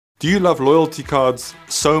Do you love loyalty cards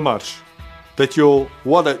so much that your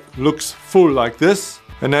wallet looks full like this,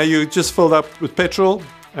 and now you just filled up with petrol,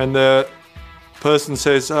 and the person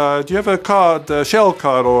says, do you have a card, a Shell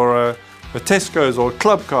card, or a Tesco's or a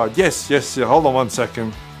Club card? Yes, yeah, hold on 1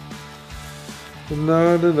 second.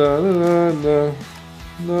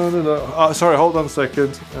 Sorry, hold on a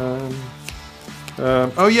second.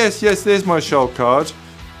 Oh yes, there's my Shell card.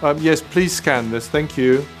 Yes, please scan this, thank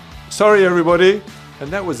you. Sorry everybody. And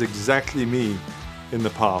that was exactly me in the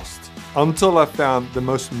past, until I found the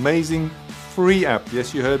most amazing free app.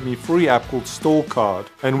 Yes, you heard me, free app called Stocard.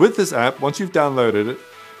 And with this app, once you've downloaded it,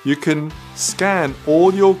 you can scan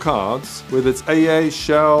all your cards, whether it's AA,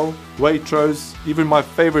 Shell, Waitrose, even my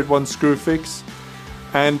favorite one, Screwfix.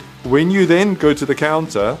 And when you then go to the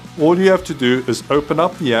counter, all you have to do is open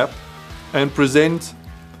up the app and present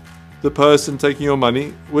the person taking your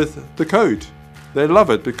money with the code. They love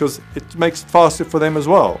it because it makes it faster for them as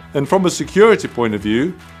well. And from a security point of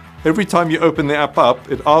view, every time you open the app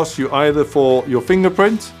up, it asks you either for your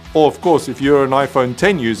fingerprint, or of course, if you're an iPhone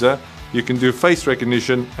 10 user, you can do face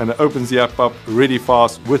recognition and it opens the app up really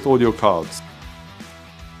fast with all your cards.